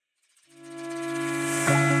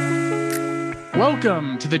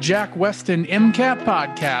Welcome to the Jack Westin MCAT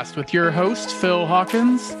podcast with your host, Phil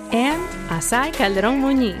Hawkins. And Asai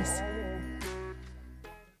Calderon-Muñiz.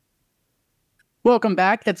 Welcome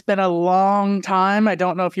back. It's been a long time. I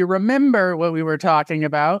don't know if you remember what we were talking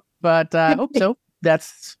about, but I hope so.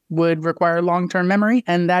 That would require long-term memory,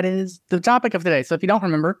 and that is the topic of today. So if you don't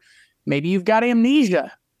remember, maybe you've got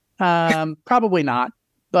amnesia. Probably not,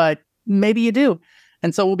 but maybe you do.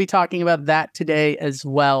 And so we'll be talking about that today as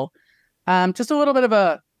well. Just a little bit of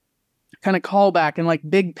a kind of callback and like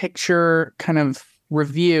big picture kind of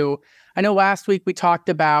review. I know last week we talked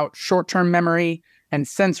about short-term memory and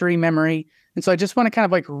sensory memory. And so I just want to kind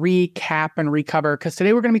of like recap and recover, because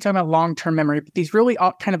today we're going to be talking about long-term memory, but these really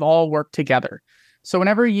all work together. So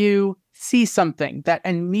whenever you see something, that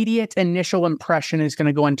immediate initial impression is going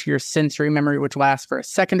to go into your sensory memory, which lasts for a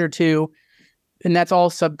second or two. And that's all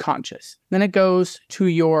subconscious. Then it goes to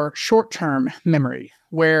your short-term memory,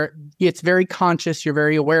 where it's very conscious, you're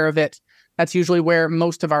very aware of it. That's usually where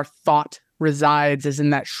most of our thought resides, is in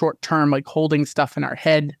that short-term, like holding stuff in our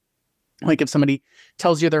head. Like if somebody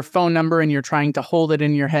tells you their phone number and you're trying to hold it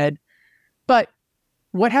in your head. But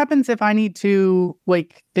what happens if I need to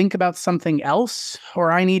like think about something else,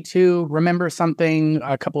 or I need to remember something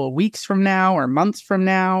a couple of weeks from now, or months from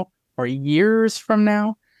now, or years from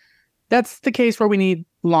now? That's the case where we need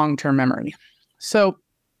long-term memory. So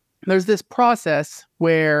there's this process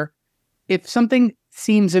where if something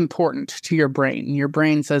seems important to your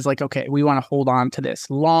brain says like, okay, we want to hold on to this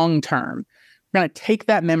long-term. We're going to take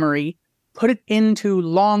that memory, put it into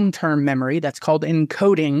long-term memory. That's called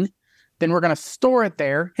encoding. Then we're going to store it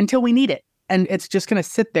there until we need it. And it's just going to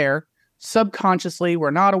sit there subconsciously.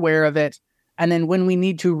 We're not aware of it. And then when we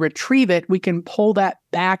need to retrieve it, we can pull that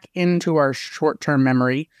back into our short-term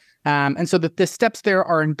memory. And so the steps there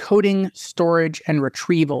are encoding, storage, and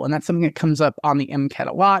retrieval. And that's something that comes up on the MCAT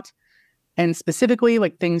a lot. And specifically,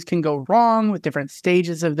 like things can go wrong with different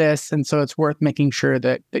stages of this. And so it's worth making sure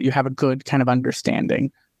that you have a good kind of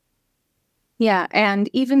understanding. Yeah.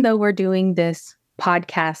 And even though we're doing this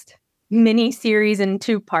podcast mini series in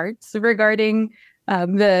 2 parts regarding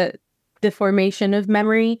the formation of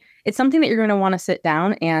memory, it's something that you're going to want to sit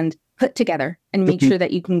down and put together and make sure that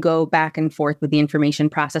you can go back and forth with the information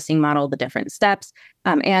processing model, the different steps,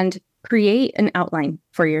 and create an outline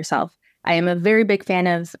for yourself. I am a very big fan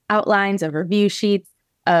of outlines, of review sheets,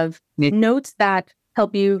 of notes that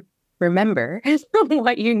help you remember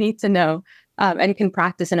what you need to know, and can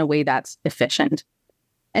practice in a way that's efficient.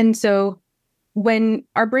 And so when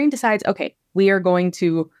our brain decides, okay, we are going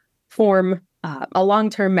to form a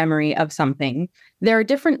long-term memory of something, there are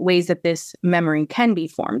different ways that this memory can be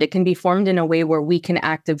formed. It can be formed in a way where we can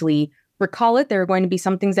actively recall it. There are going to be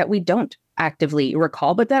some things that we don't actively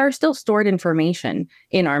recall, but that are still stored information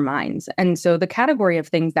in our minds. And so the category of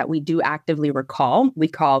things that we do actively recall, we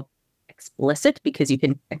call explicit, because you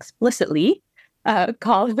can explicitly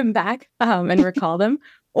call them back and recall them,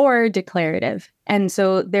 or declarative. And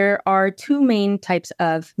so there are 2 main types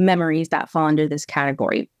of memories that fall under this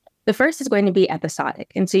category. The first is going to be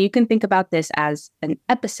episodic. And so you can think about this as an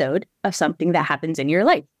episode of something that happens in your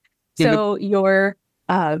life. So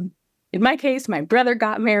in my case, my brother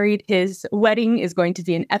got married. His wedding is going to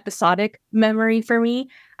be an episodic memory for me.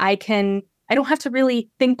 I don't have to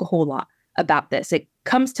really think a whole lot about this. It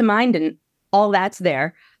comes to mind and all that's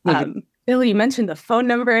there. Bill, you mentioned the phone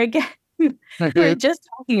number again. We were just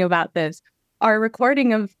talking about this. Our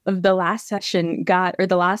recording of the last session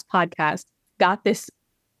the last podcast got this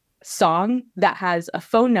song that has a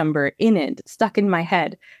phone number in it stuck in my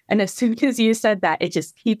head. And as soon as you said that, it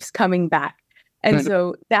just keeps coming back. And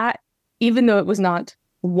so that, even though it was not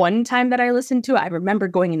one time that I listened to it, I remember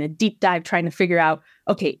going in a deep dive trying to figure out,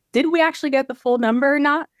 okay, did we actually get the full number or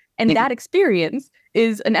not? And that experience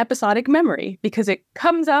is an episodic memory because it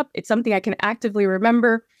comes up. It's something I can actively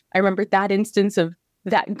remember. I remember that instance of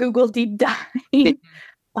that Google deep dive.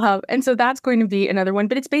 And so that's going to be another one,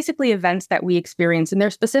 but it's basically events that we experience and they're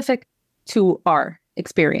specific to our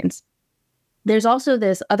experience. There's also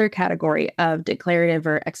this other category of declarative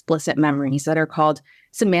or explicit memories that are called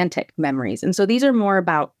semantic memories. And so these are more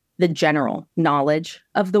about the general knowledge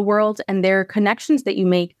of the world, and they're connections that you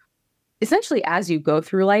make essentially as you go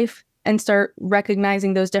through life and start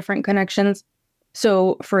recognizing those different connections.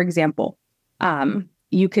 So for example,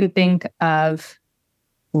 you can think of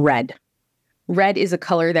red. Red is a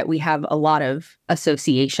color that we have a lot of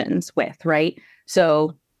associations with, right?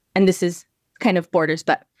 So, and this is kind of borders,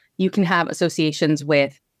 but you can have associations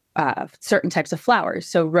with certain types of flowers.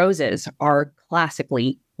 So roses are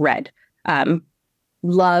classically red.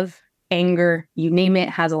 Love, anger, you name it,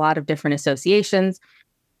 has a lot of different associations.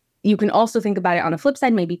 You can also think about it on the flip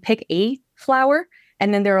side, maybe pick a flower.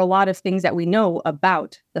 And then there are a lot of things that we know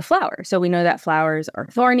about the flower. So we know that flowers are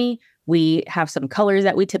thorny. We have some colors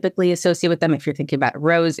that we typically associate with them. If you're thinking about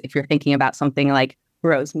rose, if you're thinking about something like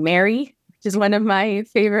rosemary, which is one of my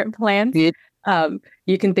favorite plants,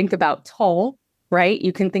 you can think about tall, right?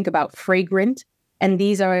 You can think about fragrant. And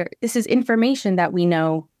this is information that we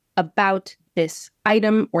know about this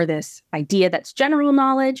item or this idea that's general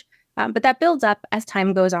knowledge, but that builds up as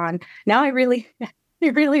time goes on. Now I really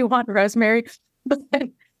want rosemary, but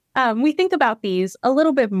we think about these a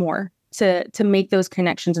little bit more to make those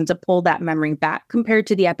connections and to pull that memory back compared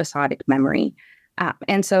to the episodic memory.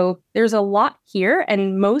 And so there's a lot here,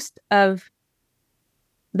 and most of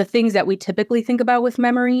the things that we typically think about with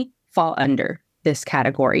memory fall under this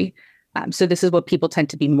category. So this is what people tend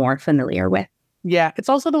to be more familiar with. Yeah, it's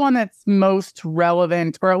also the one that's most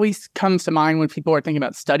relevant, or at least comes to mind when people are thinking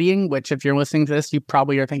about studying, which if you're listening to this, you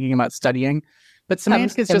probably are thinking about studying. But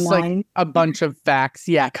semantic is just like a bunch of facts.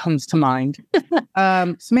 Yeah, comes to mind.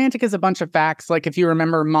 Semantic is a bunch of facts. Like if you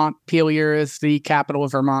remember Montpelier is the capital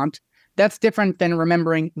of Vermont, that's different than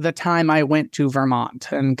remembering the time I went to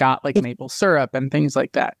Vermont and got like maple syrup and things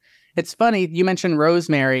like that. It's funny, you mentioned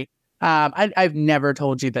rosemary. I've never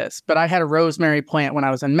told you this, but I had a rosemary plant when I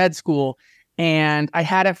was in med school, and I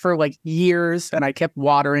had it for like years, and I kept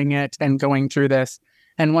watering it and going through this.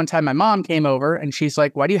 And one time my mom came over and she's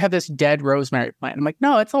like, "Why do you have this dead rosemary plant?" I'm like,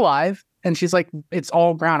 "No, it's alive." And she's like, "It's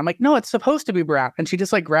all brown." I'm like, "No, it's supposed to be brown." And she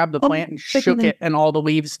just like grabbed the plant and shook it, and all the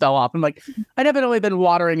leaves fell off. I'm like, I'd evidently been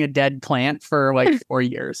watering a dead plant for like 4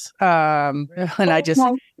 years. And I just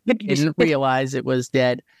didn't realize it was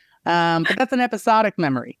dead. But that's an episodic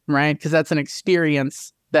memory, right? Because that's an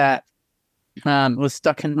experience that was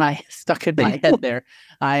stuck in my head there.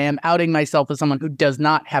 I am outing myself as someone who does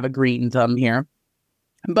not have a green thumb here.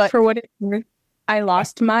 But for what it's worth, I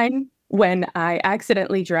lost mine when I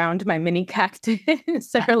accidentally drowned my mini cactus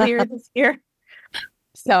earlier this year.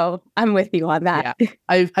 So I'm with you on that. Yeah,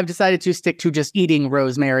 I've decided to stick to just eating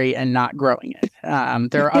rosemary and not growing it.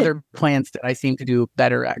 There are other plants that I seem to do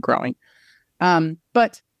better at growing.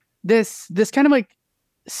 But this kind of like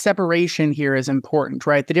separation here is important,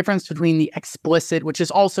 right? The difference between the explicit, which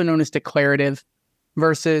is also known as declarative,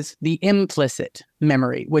 versus the implicit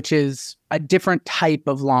memory, which is a different type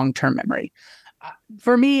of long-term memory.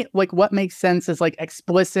 For me, like what makes sense is like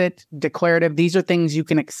explicit, declarative. These are things you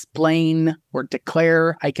can explain or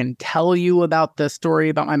declare. I can tell you about the story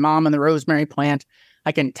about my mom and the rosemary plant.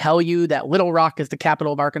 I can tell you that Little Rock is the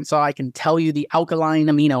capital of Arkansas. I can tell you the alkaline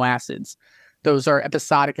amino acids. Those are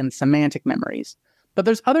episodic and semantic memories. But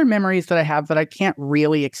there's other memories that I have that I can't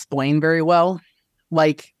really explain very well,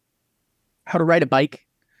 like how to ride a bike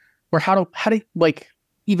or how to like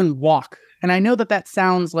even walk. And I know that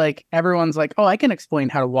sounds like everyone's like, "Oh, I can explain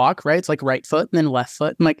how to walk," right? It's like right foot and then left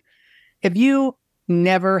foot. I'm like, if you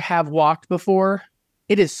never have walked before,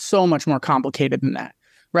 it is so much more complicated than that,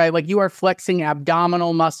 right? Like you are flexing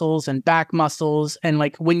abdominal muscles and back muscles. And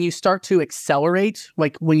like when you start to accelerate,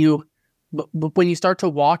 like when you start to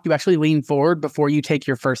walk, you actually lean forward before you take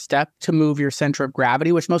your first step to move your center of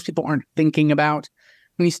gravity, which most people aren't thinking about.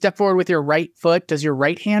 When you step forward with your right foot, does your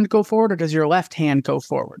right hand go forward or does your left hand go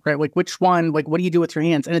forward, right? Like which one, like what do you do with your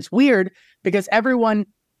hands? And it's weird because everyone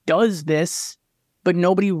does this, but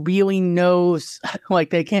nobody really knows,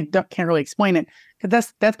 like they can't really explain it.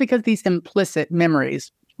 Because that's because these implicit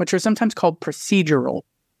memories, which are sometimes called procedural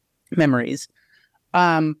memories,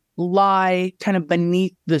 lie kind of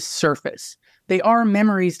beneath the surface. They are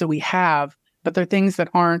memories that we have, but they're things that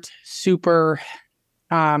aren't super...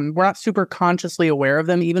 we're not super consciously aware of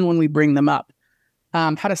them, even when we bring them up.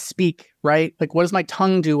 How to speak, right? Like, what does my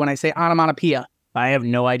tongue do when I say onomatopoeia? I have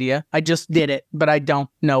no idea. I just did it, but I don't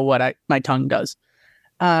know what my tongue does.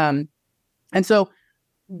 And so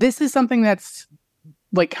this is something that's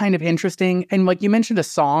like kind of interesting. And like you mentioned a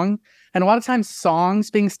song, and a lot of times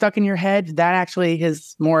songs being stuck in your head, that actually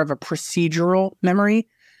is more of a procedural memory,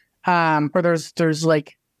 where there's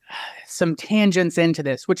like some tangents into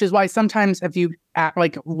this, which is why sometimes if you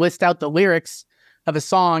like list out the lyrics of a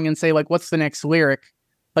song and say like, what's the next lyric?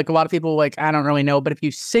 Like a lot of people like, I don't really know. But if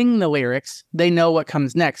you sing the lyrics, they know what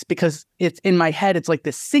comes next because it's in my head. It's like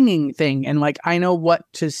the singing thing. And like, I know what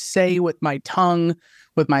to say with my tongue,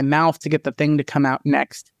 with my mouth to get the thing to come out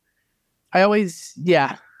next.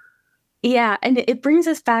 Yeah. And it brings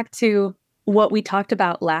us back to what we talked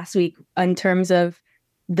about last week in terms of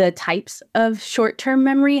the types of short-term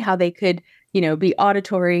memory, how they could, be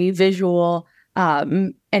auditory, visual,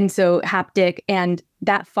 and so haptic. And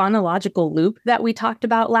that phonological loop that we talked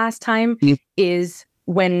about last time is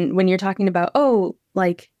when you're talking about,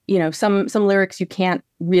 some lyrics you can't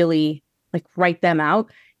really like write them out.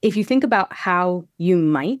 if you think about how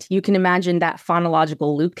you can imagine that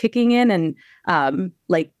phonological loop kicking in and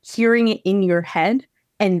like hearing it in your head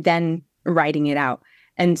and then writing it out.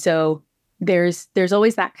 And so there's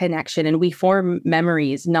always that connection, and we form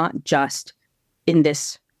memories not just in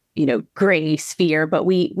this, gray sphere, but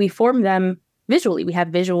we form them visually. We have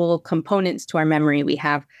visual components to our memory. We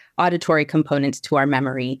have auditory components to our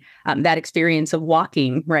memory. That experience of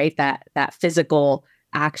walking, right? That physical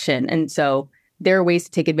action. And so there are ways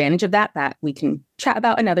to take advantage of that we can chat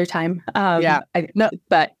about another time.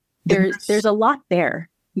 But there's a lot there.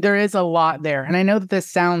 There is a lot there. And I know that this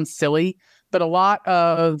sounds silly, but a lot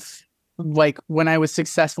of like when I was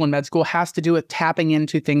successful in med school has to do with tapping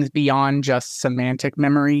into things beyond just semantic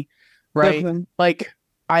memory, right? Mm-hmm. Like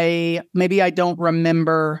I don't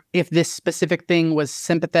remember if this specific thing was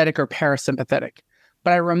sympathetic or parasympathetic,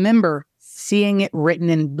 but I remember seeing it written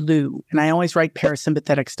in blue, and I always write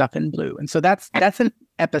parasympathetic stuff in blue. And so that's an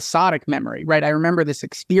episodic memory, right? I remember this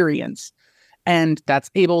experience, and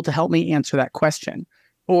that's able to help me answer that question.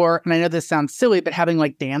 Or, and I know this sounds silly, but having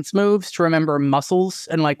like dance moves to remember muscles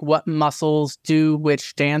and like what muscles do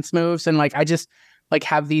which dance moves. And like, I just like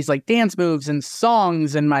have these like dance moves and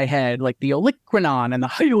songs in my head, like the olicranon and the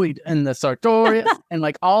hyoid and the sartorius. And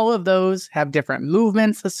like all of those have different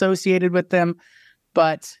movements associated with them,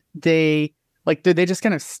 but they just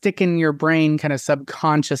kind of stick in your brain kind of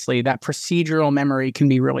subconsciously. That procedural memory can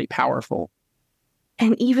be really powerful.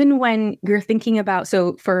 And even when you're thinking about,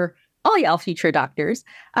 so for all y'all future doctors,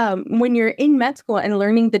 when you're in med school and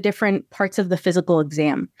learning the different parts of the physical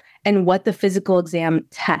exam and what the physical exam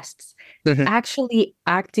tests, actually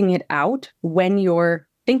acting it out when you're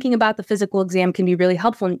thinking about the physical exam can be really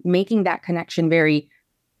helpful in making that connection very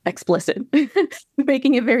explicit,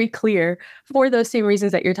 making it very clear for those same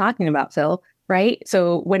reasons that you're talking about, Phil, right?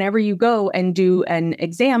 So whenever you go and do an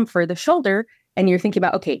exam for the shoulder and you're thinking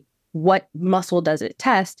about, okay, what muscle does it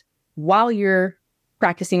test while you're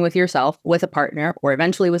practicing with yourself, with a partner, or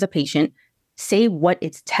eventually with a patient, say what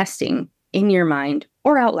it's testing in your mind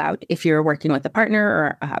or out loud if you're working with a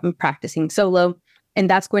partner or practicing solo. And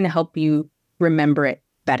that's going to help you remember it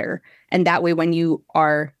better. And that way, when you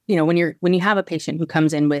are, when you have a patient who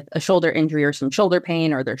comes in with a shoulder injury or some shoulder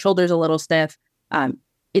pain or their shoulder's a little stiff,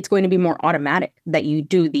 it's going to be more automatic that you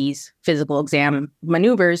do these physical exam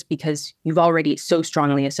maneuvers because you've already so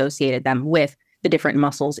strongly associated them with the different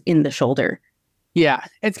muscles in the shoulder. Yeah,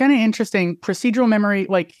 it's kind of interesting. Procedural memory,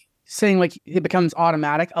 like saying like it becomes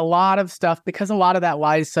automatic. A lot of stuff, because a lot of that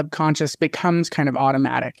lies subconscious, becomes kind of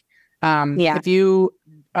automatic. If you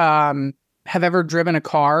have ever driven a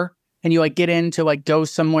car and you like get in to like go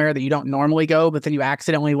somewhere that you don't normally go, but then you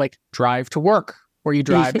accidentally like drive to work or you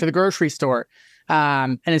drive to the grocery store.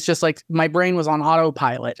 And it's just like my brain was on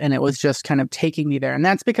autopilot and it was just kind of taking me there. And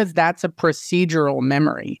that's because that's a procedural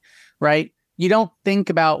memory, right? You don't think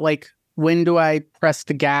about like, when do I press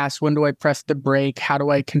the gas? When do I press the brake? How do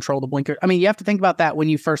I control the blinker? I mean, you have to think about that when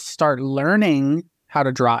you first start learning how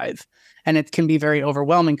to drive. And it can be very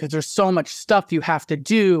overwhelming because there's so much stuff you have to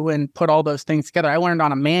do and put all those things together. I learned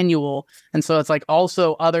on a manual. And so it's like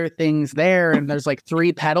also other things there. And there's like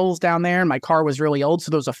 3 pedals down there. And my car was really old.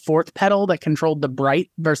 So there was a 4th pedal that controlled the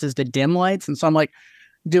bright versus the dim lights. And so I'm like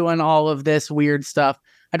doing all of this weird stuff.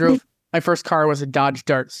 My first car was a Dodge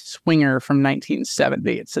Dart Swinger from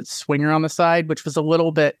 1970. It said Swinger on the side, which was a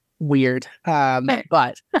little bit weird.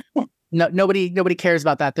 But nobody cares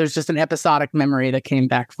about that. There's just an episodic memory that came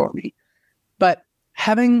back for me. But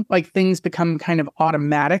having like things become kind of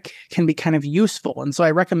automatic can be kind of useful. And so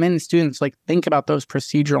I recommend students like think about those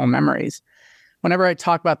procedural memories. Whenever I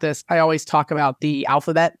talk about this, I always talk about the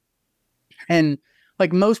alphabet. And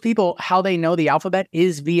like most people, how they know the alphabet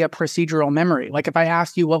is via procedural memory. Like if I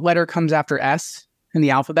ask you what letter comes after S in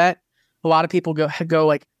the alphabet, a lot of people go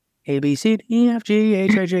like A, B, C, D, E, F, G,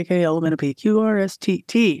 H, I, J, K, L, M, N, O, P, Q, R, S, T,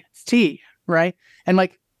 T. It's T, right? And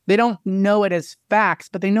like they don't know it as facts,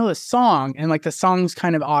 but they know the song, and like the song's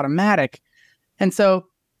kind of automatic. And so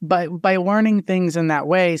by learning things in that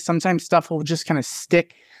way, sometimes stuff will just kind of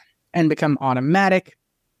stick and become automatic.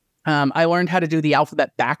 I learned how to do the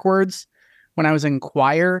alphabet backwards when I was in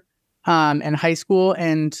choir in high school.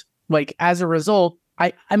 And like, as a result,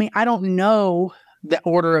 I mean, I don't know the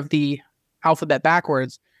order of the alphabet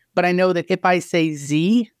backwards, but I know that if I say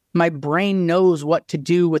Z, my brain knows what to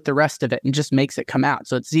do with the rest of it and just makes it come out.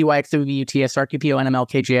 So it's Z, Y, X, W, V, U, T, S, R, Q, P, O, N, M, L,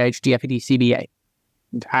 K, G, I, H, D, F, E, D, C, B, A.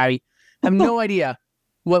 I have no idea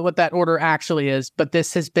what that order actually is, but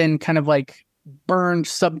this has been kind of like burned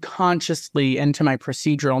subconsciously into my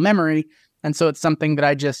procedural memory. And so it's something that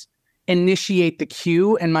I just initiate the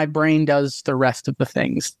cue and my brain does the rest of the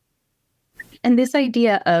things. And this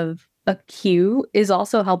idea of a cue is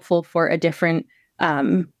also helpful for a different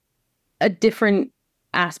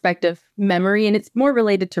aspect of memory, and it's more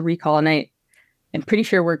related to recall. And I'm pretty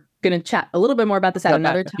sure we're going to chat a little bit more about this at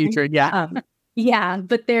another time. Future, yeah. Yeah,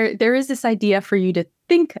 but there is this idea for you to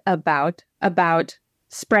think about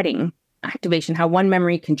spreading activation, how one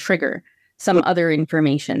memory can trigger some other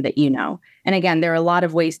information that you know. And again, there are a lot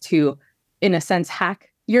of ways to, in a sense,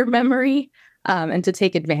 hack your memory and to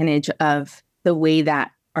take advantage of the way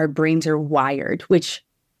that our brains are wired, which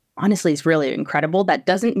honestly is really incredible. That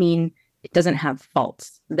doesn't mean it doesn't have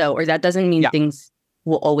faults, though, or that doesn't mean things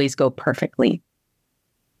will always go perfectly.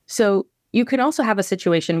 So you can also have a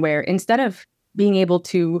situation where instead of being able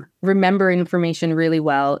to remember information really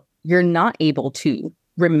well, you're not able to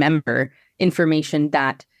remember information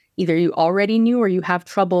that either you already knew or you have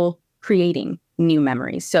trouble creating new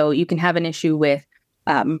memories. So you can have an issue with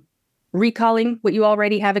recalling what you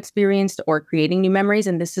already have experienced or creating new memories,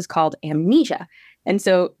 and this is called amnesia. And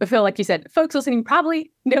so I feel like you said, folks listening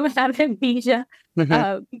probably know about amnesia,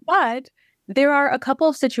 but there are a couple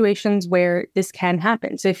of situations where this can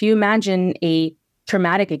happen. So if you imagine a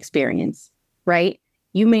traumatic experience, right?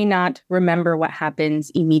 You may not remember what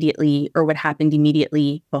happens immediately or what happened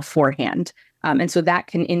immediately beforehand. And so that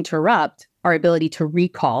can interrupt our ability to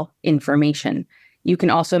recall information. You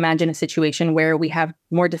can also imagine a situation where we have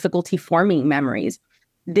more difficulty forming memories.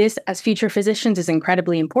 This, as future physicians, is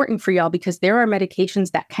incredibly important for y'all because there are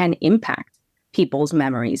medications that can impact people's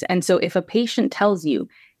memories. And so if a patient tells you,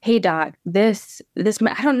 hey, doc, this,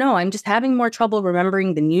 I don't know, I'm just having more trouble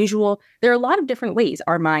remembering than usual. There are a lot of different ways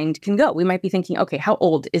our mind can go. We might be thinking, okay, how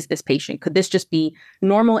old is this patient? Could this just be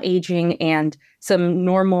normal aging and some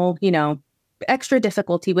normal, extra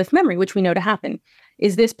difficulty with memory, which we know to happen?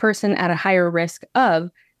 Is this person at a higher risk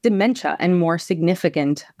of dementia and more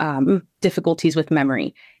significant difficulties with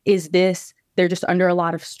memory? Is this, they're just under a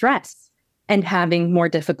lot of stress and having more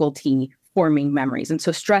difficulty forming memories? And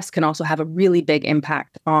so stress can also have a really big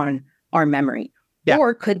impact on our memory. Yeah.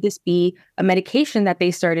 Or could this be a medication that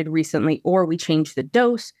they started recently, or we changed the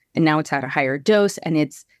dose and now it's at a higher dose and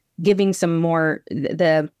it's giving some more,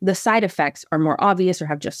 the side effects are more obvious or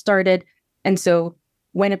have just started. And so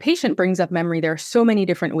when a patient brings up memory, there are so many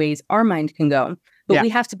different ways our mind can go, but we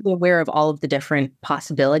have to be aware of all of the different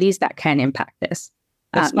possibilities that can impact this.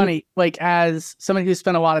 It's funny, like as somebody who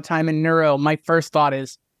spent a lot of time in neuro, my first thought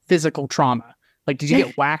is physical trauma. Like, did you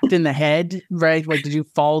get whacked in the head, right? Like, did you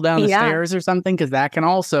fall down the stairs or something? Because that can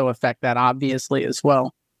also affect that, obviously, as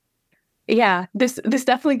well. Yeah, this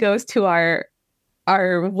definitely goes to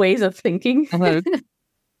our ways of thinking.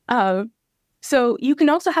 So you can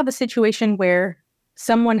also have a situation where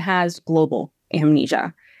someone has global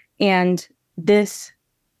amnesia, and this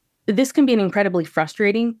can be an incredibly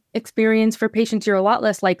frustrating experience for patients. You're a lot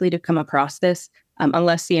less likely to come across this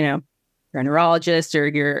unless, you're a neurologist or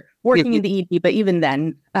you're working in the ED, but even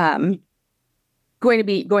then, going to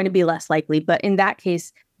be less likely. But in that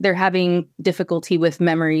case, they're having difficulty with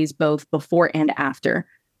memories both before and after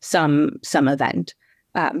some event.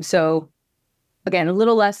 So again, a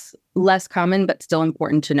little less common, but still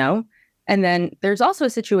important to know. And then there's also a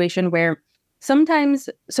situation where sometimes,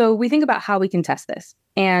 so we think about how we can test this,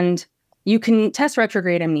 and you can test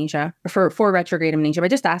retrograde amnesia for retrograde amnesia by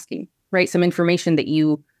just asking, right? Some information that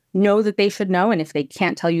you know that they should know. And if they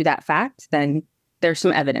can't tell you that fact, then there's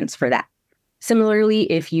some evidence for that.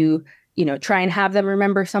 Similarly, if you try and have them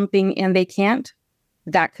remember something and they can't,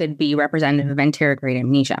 that could be representative of anterograde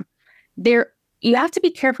amnesia. You have to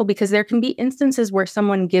be careful because there can be instances where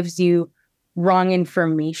someone gives you wrong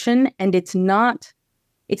information and it's not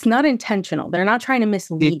intentional. They're not trying to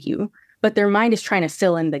mislead you, but their mind is trying to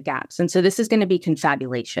fill in the gaps. And so this is going to be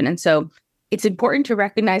confabulation. And so it's important to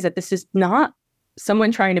recognize that this is not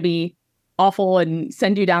someone trying to be awful and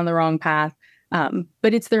send you down the wrong path.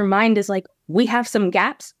 But it's their mind is like, we have some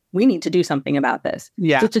gaps. We need to do something about this.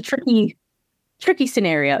 Yeah. So it's a tricky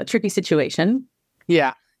scenario, a tricky situation.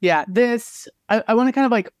 Yeah. Yeah. I want to kind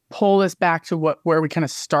of like pull this back to where we kind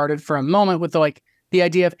of started for a moment with the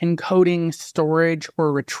idea of encoding, storage,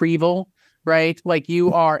 or retrieval, right? Like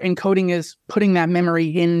encoding is putting that memory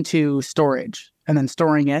into storage and then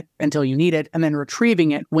storing it until you need it and then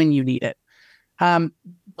retrieving it when you need it.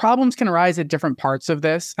 Problems can arise at different parts of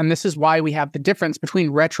this. And this is why we have the difference between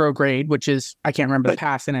retrograde, which is, I can't remember the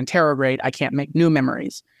past, and anterograde, I can't make new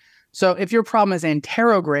memories. So if your problem is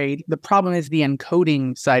anterograde, the problem is the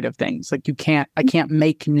encoding side of things. Like I can't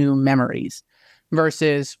make new memories.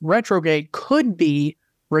 Versus retrograde could be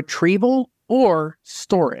retrieval or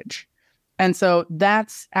storage. And so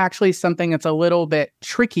that's actually something that's a little bit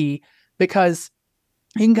tricky because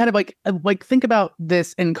you can kind of like think about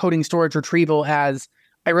this encoding, storage, retrieval as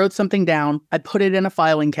I wrote something down, I put it in a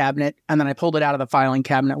filing cabinet, and then I pulled it out of the filing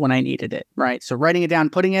cabinet when I needed it, right? So writing it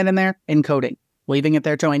down, putting it in there, encoding, leaving it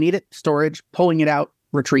there till I need it, storage, pulling it out,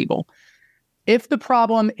 retrieval. If the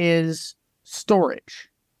problem is storage,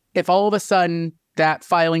 if all of a sudden that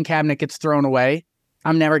filing cabinet gets thrown away,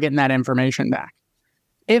 I'm never getting that information back.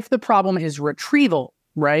 If the problem is retrieval,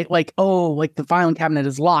 right? Like, oh, like the filing cabinet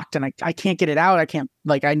is locked and I can't get it out. I can't,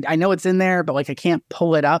 like, I know it's in there, but like I can't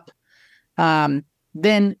pull it up.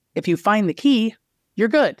 Then if you find the key, you're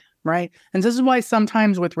good, right? And this is why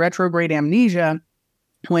sometimes with retrograde amnesia,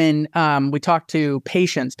 when we talk to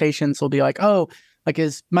patients will be like, oh, like,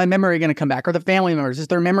 is my memory going to come back? Or the family members, is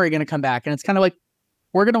their memory going to come back? And it's kind of like,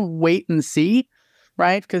 we're going to wait and see,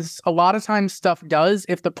 right? Because a lot of times stuff does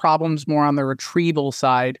if the problem's more on the retrieval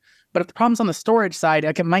side. But if the problem's on the storage side,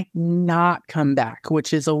 like, it might not come back,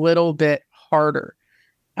 which is a little bit harder.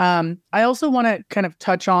 I also want to kind of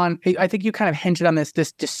touch on, I think you kind of hinted on this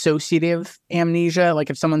dissociative amnesia, like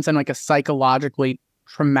if someone's in like a psychologically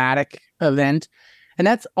traumatic event. And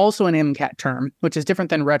that's also an MCAT term, which is different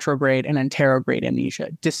than retrograde and anterograde amnesia.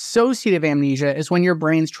 Dissociative amnesia is when your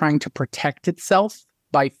brain's trying to protect itself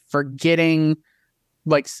by forgetting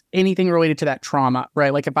like anything related to that trauma,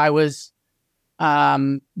 right? Like if I was,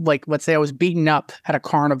 like, let's say I was beaten up at a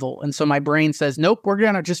carnival. And so my brain says, nope, we're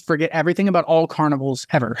going to just forget everything about all carnivals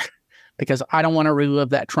ever because I don't want to relive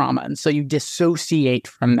that trauma. And so you dissociate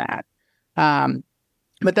from that.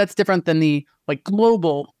 But that's different than the like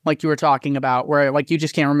global, like you were talking about, where like you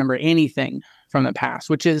just can't remember anything from the past,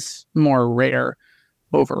 which is more rare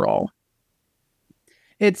overall.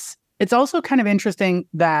 It's also kind of interesting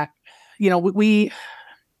that, you know, we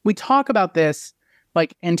talk about this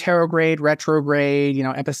like anterograde, retrograde, you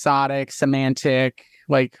know, episodic, semantic,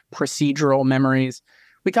 like procedural memories.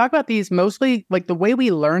 We talk about these mostly, like the way we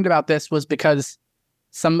learned about this was because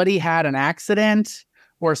somebody had an accident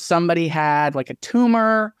or somebody had like a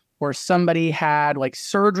tumor or somebody had like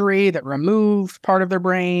surgery that removed part of their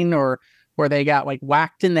brain or they got like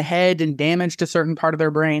whacked in the head and damaged a certain part of their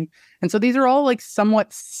brain. And so these are all like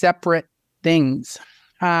somewhat separate things.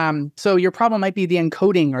 So your problem might be the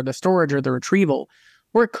encoding or the storage or the retrieval,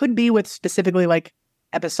 or it could be with specifically like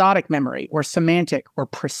episodic memory or semantic or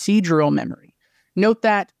procedural memory. Note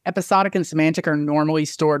that episodic and semantic are normally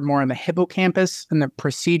stored more in the hippocampus, and the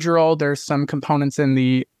procedural, there's some components in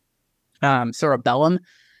the cerebellum.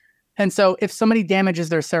 And so if somebody damages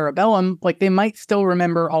their cerebellum, like they might still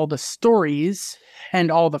remember all the stories and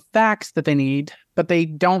all the facts that they need, but they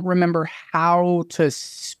don't remember how to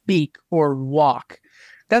speak or walk.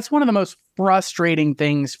 That's one of the most frustrating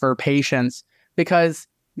things for patients because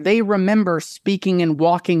they remember speaking and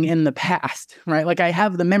walking in the past, right? Like I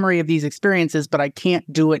have the memory of these experiences, but I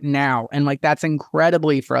can't do it now. And like that's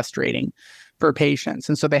incredibly frustrating for patients.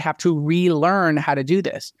 And so they have to relearn how to do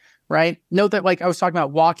this, right? Note that like I was talking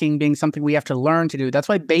about walking being something we have to learn to do. That's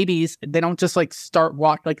why babies, they don't just like start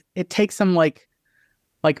walk. Like it takes them like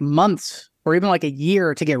months or even like a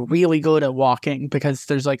year to get really good at walking because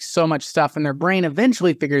there's like so much stuff and their brain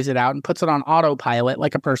eventually figures it out and puts it on autopilot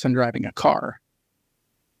like a person driving a car.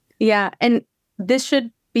 Yeah. And this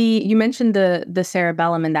should be, you mentioned the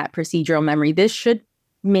cerebellum and that procedural memory. This should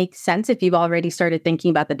make sense if you've already started thinking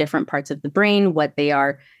about the different parts of the brain, what they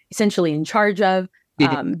are essentially in charge of.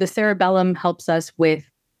 The cerebellum helps us with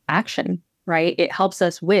action, right? It helps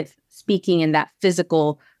us with speaking in that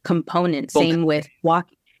physical component. Same with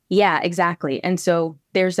walking. Yeah, exactly. And so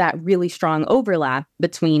there's that really strong overlap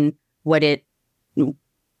between the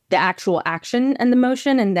actual action and the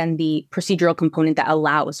motion, and then the procedural component that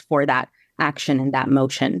allows for that action and that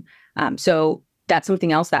motion. So that's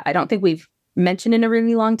something else that I don't think we've mentioned in a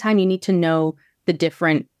really long time. You need to know the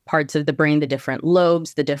different parts of the brain, the different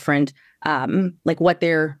lobes, the different, like what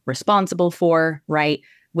they're responsible for, right?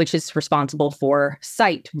 Which is responsible for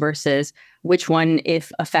sight versus which one,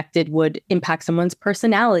 if affected, would impact someone's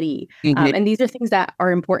personality. Mm-hmm. And these are things that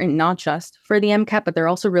are important not just for the MCAT, but they're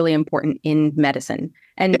also really important in medicine.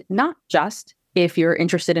 And not just if you're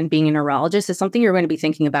interested in being a neurologist, it's something you're going to be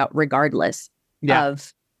thinking about regardless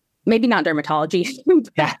of maybe not dermatology.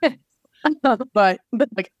 but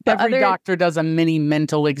like every doctor does a mini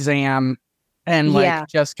mental exam and like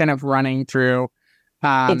just kind of running through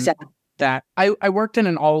exactly that. I worked in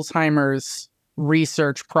an Alzheimer's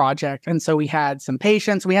research project. And so we had some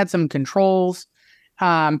patients, we had some controls.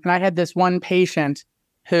 And I had this one patient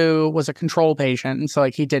who was a control patient. And so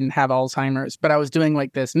like he didn't have Alzheimer's, but I was doing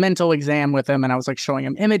like this mental exam with him and I was like showing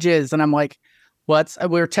him images and I'm like,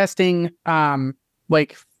 we're testing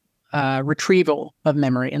retrieval of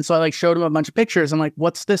memory. And so I like showed him a bunch of pictures. I'm like,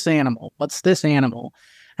 what's this animal? What's this animal?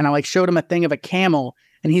 And I like showed him a thing of a camel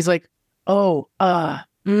and he's like, oh,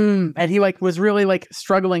 And he like was really like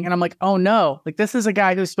struggling. And I'm like, oh no, like this is a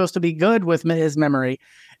guy who's supposed to be good with his memory.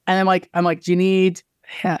 And I'm like, do you need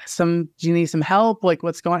some help? Like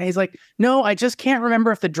what's going on? He's like, no, I just can't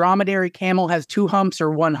remember if the dromedary camel has 2 humps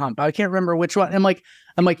or 1 hump. I can't remember which one. I'm like,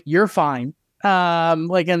 you're fine.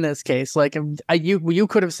 Like in this case, like you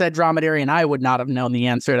could have said dromedary and I would not have known the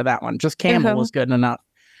answer to that one. Just camel was good enough.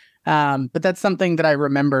 But that's something that I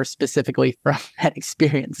remember specifically from that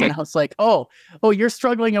experience. And I was like, oh, you're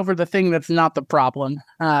struggling over the thing that's not the problem.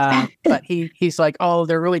 But he's like, oh,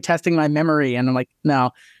 they're really testing my memory. And I'm like,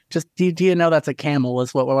 no, just do you know that's a camel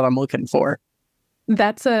is what I'm looking for.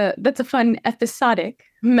 That's a fun episodic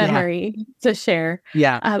memory to share.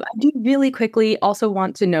 Yeah. I do really quickly also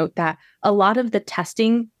want to note that a lot of the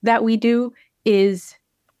testing that we do is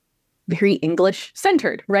very English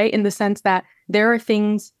centered, right? In the sense that there are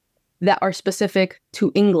things that are specific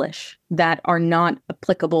to English that are not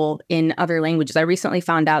applicable in other languages. I recently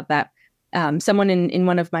found out that someone in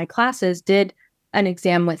one of my classes did an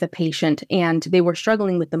exam with a patient and they were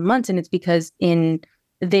struggling with the months, and it's because in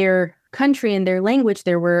their country, in their language,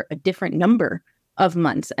 there were a different number of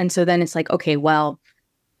months. And so then it's like, okay, well,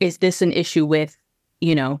 is this an issue with,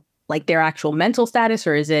 like their actual mental status,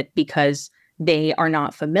 or is it because they are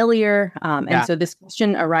not familiar? And so this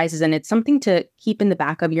question arises, and it's something to keep in the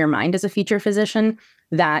back of your mind as a future physician,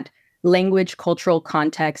 that language, cultural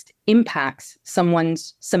context impacts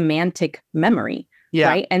someone's semantic memory,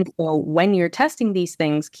 right? And so when you're testing these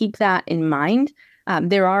things, keep that in mind.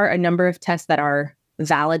 There are a number of tests that are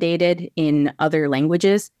validated in other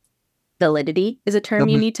languages. Validity is a term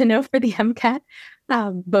you need to know for the MCAT,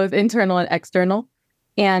 both internal and external.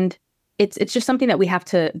 And it's just something that we have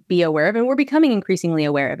to be aware of, and we're becoming increasingly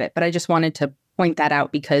aware of it. But I just wanted to point that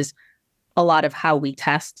out because a lot of how we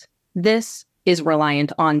test this is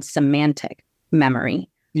reliant on semantic memory,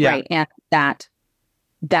 right? And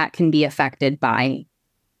that can be affected by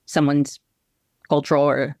someone's cultural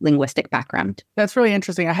or linguistic background. That's really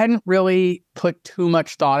interesting. I hadn't really put too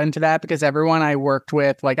much thought into that because everyone I worked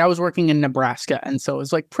with, like I was working in Nebraska, and so it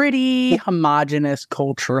was like pretty homogenous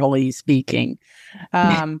culturally speaking.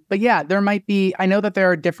 But yeah, there might be, I know that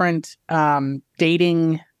there are different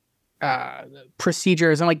dating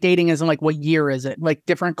procedures, and like dating isn't like what year is it? Like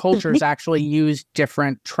different cultures actually use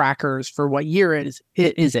different trackers for what year is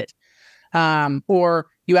it? Or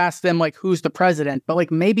you ask them like who's the president, but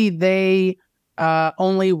like maybe they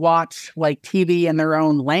only watch like TV in their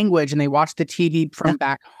own language, and they watch the TV from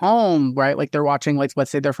back home, right? Like they're watching, like, let's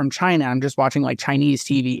say they're from China. I'm just watching like Chinese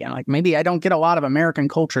TV, and like maybe I don't get a lot of American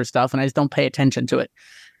culture stuff, and I just don't pay attention to it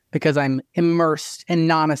because I'm immersed and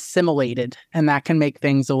non-assimilated, and that can make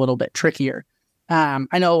things a little bit trickier.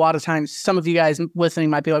 I know a lot of times some of you guys listening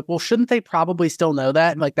might be like, well, shouldn't they probably still know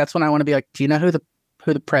that? Like that's when I want to be like, do you know who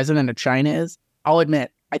the president of China is? I'll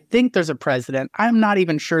admit, I think there's a president. I'm not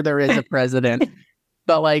even sure there is a president,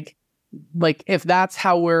 but like if that's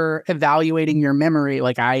how we're evaluating your memory,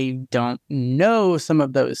 like I don't know some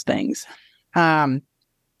of those things. And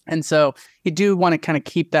so you do want to kind of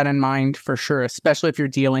keep that in mind for sure, especially if you're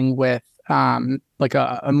dealing with like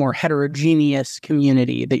a more heterogeneous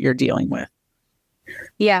community that you're dealing with.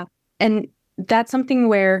 Yeah. And that's something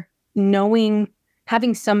where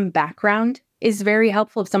having some background is very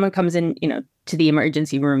helpful. If someone comes in, to the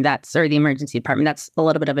emergency room, or the emergency department, that's a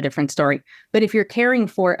little bit of a different story. But if you're caring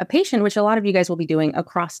for a patient, which a lot of you guys will be doing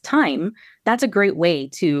across time, that's a great way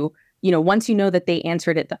to, once you know that they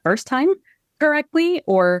answered it the first time correctly,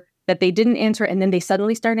 or that they didn't answer it and then they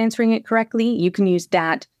suddenly start answering it correctly, you can use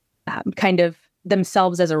that kind of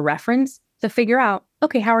themselves as a reference to figure out,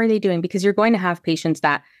 okay, how are they doing? Because you're going to have patients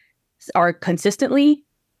that are consistently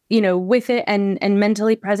with it and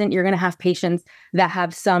mentally present. You're going to have patients that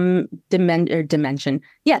have some dimension.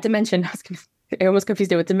 Yeah, dimension. I almost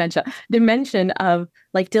confused it with dementia. Dimension of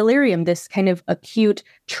like delirium, this kind of acute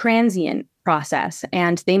transient process.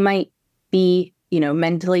 And they might be,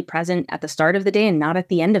 mentally present at the start of the day and not at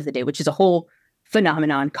the end of the day, which is a whole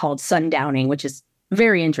phenomenon called sundowning, which is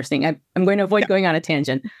very interesting. I'm going to avoid going on a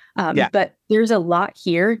tangent. But there's a lot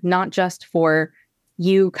here, not just for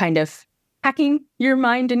you kind of hacking your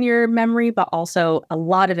mind and your memory, but also a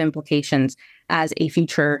lot of implications as a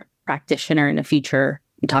future practitioner and a future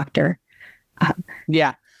doctor. I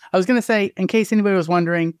was going to say, in case anybody was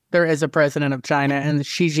wondering, there is a president of China, and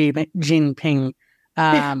Xi Jinping.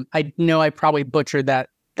 I know I probably butchered that.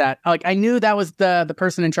 Like I knew that was the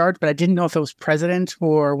person in charge, but I didn't know if it was president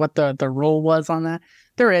or what the role was on that.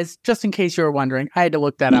 There is, just in case you were wondering. I had to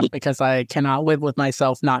look that up because I cannot live with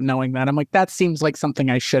myself not knowing that. I'm like, that seems like something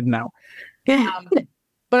I should know.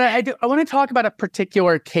 But I want to talk about a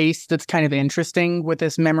particular case that's kind of interesting with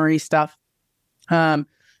this memory stuff.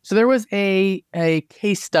 So there was a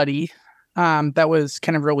case study that was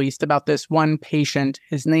kind of released about this one patient.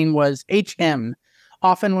 His name was HM.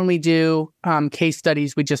 Often when we do case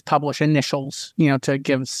studies, we just publish initials, to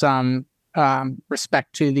give some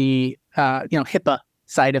respect to the HIPAA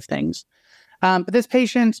side of things. But this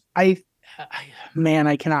patient, I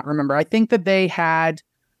cannot remember. I think that they had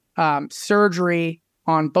surgery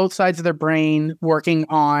on both sides of their brain working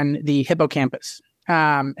on the hippocampus.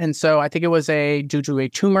 And so I think it was due to a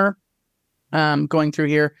tumor going through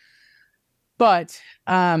here. But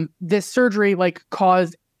this surgery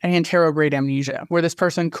caused anterograde amnesia, where this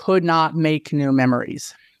person could not make new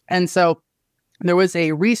memories. And so there was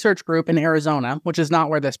a research group in Arizona, which is not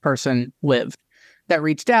where this person lived, that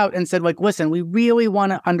reached out and said, listen, we really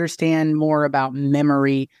want to understand more about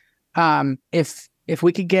memory. If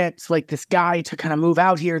we could get this guy to kind of move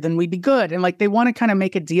out here, then we'd be good. And they want to kind of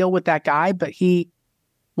make a deal with that guy, but he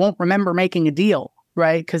won't remember making a deal,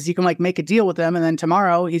 right? Because you can make a deal with him, and then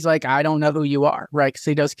tomorrow he's I don't know who you are, right?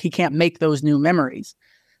 Because he can't make those new memories.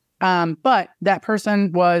 But that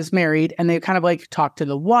person was married, and they kind of talked to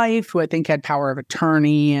the wife, who I think had power of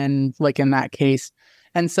attorney, and in that case.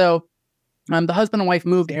 And so the husband and wife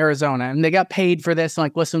moved to Arizona, and they got paid for this.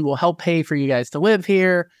 Listen, we'll help pay for you guys to live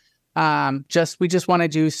here. We just want to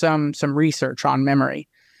do some research on memory.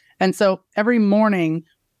 And so every morning,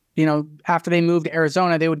 after they moved to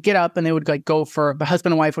Arizona, they would get up and they would the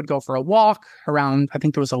husband and wife would go for a walk around, I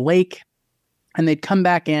think there was a lake, and they'd come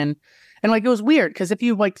back in. And it was weird because if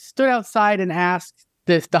you stood outside and asked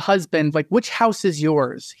the husband, which house is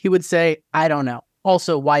yours? He would say, I don't know.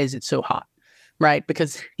 Also, why is it so hot? Right?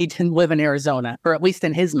 Because he didn't live in Arizona, or at least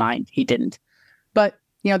in his mind, he didn't. But,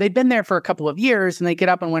 they'd been there for a couple of years, and they'd get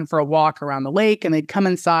up and went for a walk around the lake, and they'd come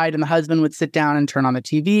inside, and the husband would sit down and turn on the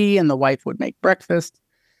TV, and the wife would make breakfast.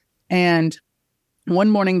 And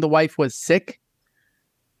one morning, the wife was sick.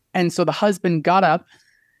 And so the husband got up,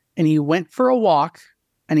 and he went for a walk,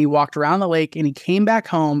 and he walked around the lake, and he came back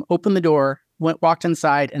home, opened the door, walked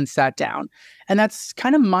inside, and sat down. And that's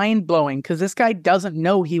kind of mind-blowing because this guy doesn't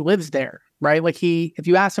know he lives there, right? If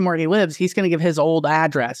you ask him where he lives, he's going to give his old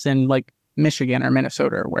address in Michigan or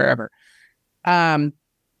Minnesota or wherever.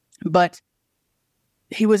 But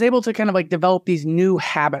he was able to kind of develop these new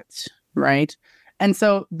habits, right? And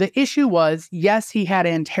so the issue was, yes, he had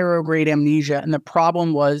anterograde amnesia, and the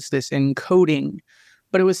problem was this encoding,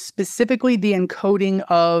 but it was specifically the encoding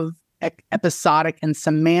of episodic and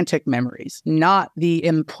semantic memories, not the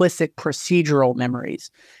implicit procedural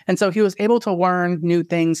memories. And so he was able to learn new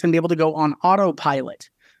things and be able to go on autopilot,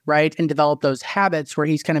 right? And develop those habits where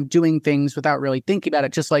he's kind of doing things without really thinking about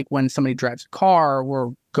it, just like when somebody drives a car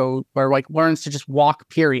or learns to just walk,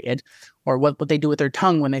 period, or what they do with their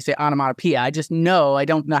tongue when they say onomatopoeia. I just know, I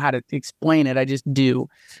don't know how to explain it, I just do.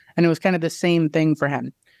 And it was kind of the same thing for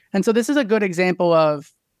him. And so this is a good example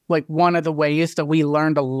of one of the ways that we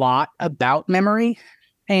learned a lot about memory.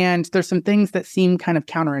 And there's some things that seem kind of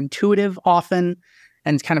counterintuitive often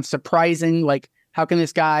and kind of surprising, how can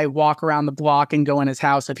this guy walk around the block and go in his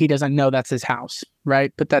house if he doesn't know that's his house,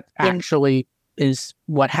 right? But that actually is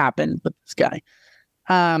what happened with this guy.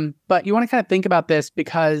 But you want to kind of think about this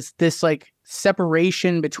because this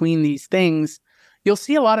separation between these things, you'll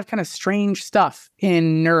see a lot of kind of strange stuff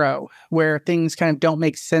in neuro where things kind of don't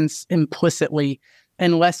make sense implicitly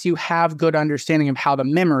unless you have good understanding of how the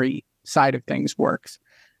memory side of things works.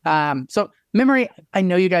 So memory, I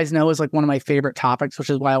know you guys know, is one of my favorite topics, which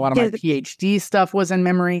is why a lot of my PhD stuff was in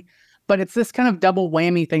memory. But it's this kind of double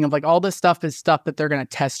whammy thing of all this stuff is stuff that they're going to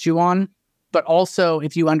test you on. But also,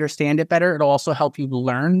 if you understand it better, it'll also help you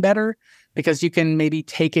learn better because you can maybe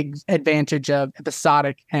take advantage of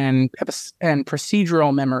episodic and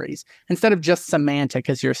procedural memories instead of just semantic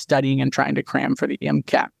as you're studying and trying to cram for the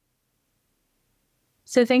MCAT.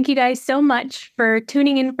 So thank you guys so much for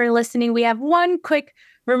tuning in, for listening. We have one quick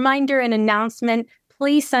reminder and announcement.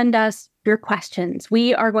 Please send us your questions.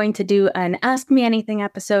 We are going to do an Ask Me Anything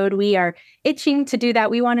episode. We are itching to do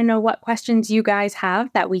that. We want to know what questions you guys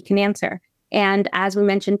have that we can answer. And as we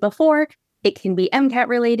mentioned before, it can be MCAT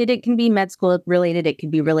related, it can be med school related, it can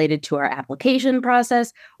be related to our application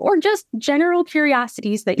process, or just general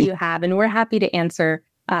curiosities that you have. And we're happy to answer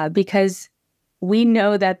because we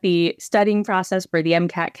know that the studying process for the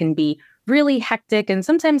MCAT can be really hectic. And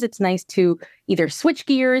sometimes it's nice to either switch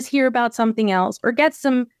gears, hear about something else, or get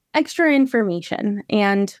some extra information.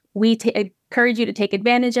 And we encourage you to take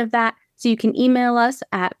advantage of that. So you can email us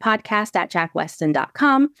at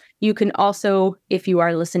podcast@jackwestin.com. You can also, if you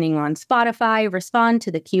are listening on Spotify, respond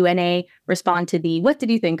to the Q&A, respond to the what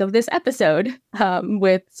did you think of this episode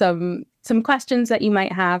with some questions that you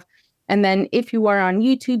might have. And then if you are on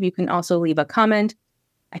YouTube, you can also leave a comment.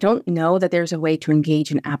 I don't know that there's a way to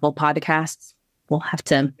engage in Apple Podcasts. We'll have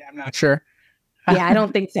to. I'm not sure. Yeah, I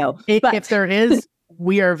don't think so. If there is,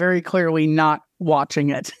 we are very clearly not watching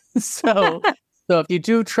it. So if you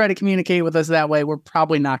do try to communicate with us that way, we're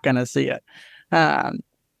probably not going to see it.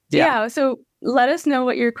 Yeah. So let us know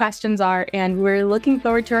what your questions are, and we're looking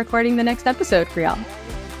forward to recording the next episode for y'all.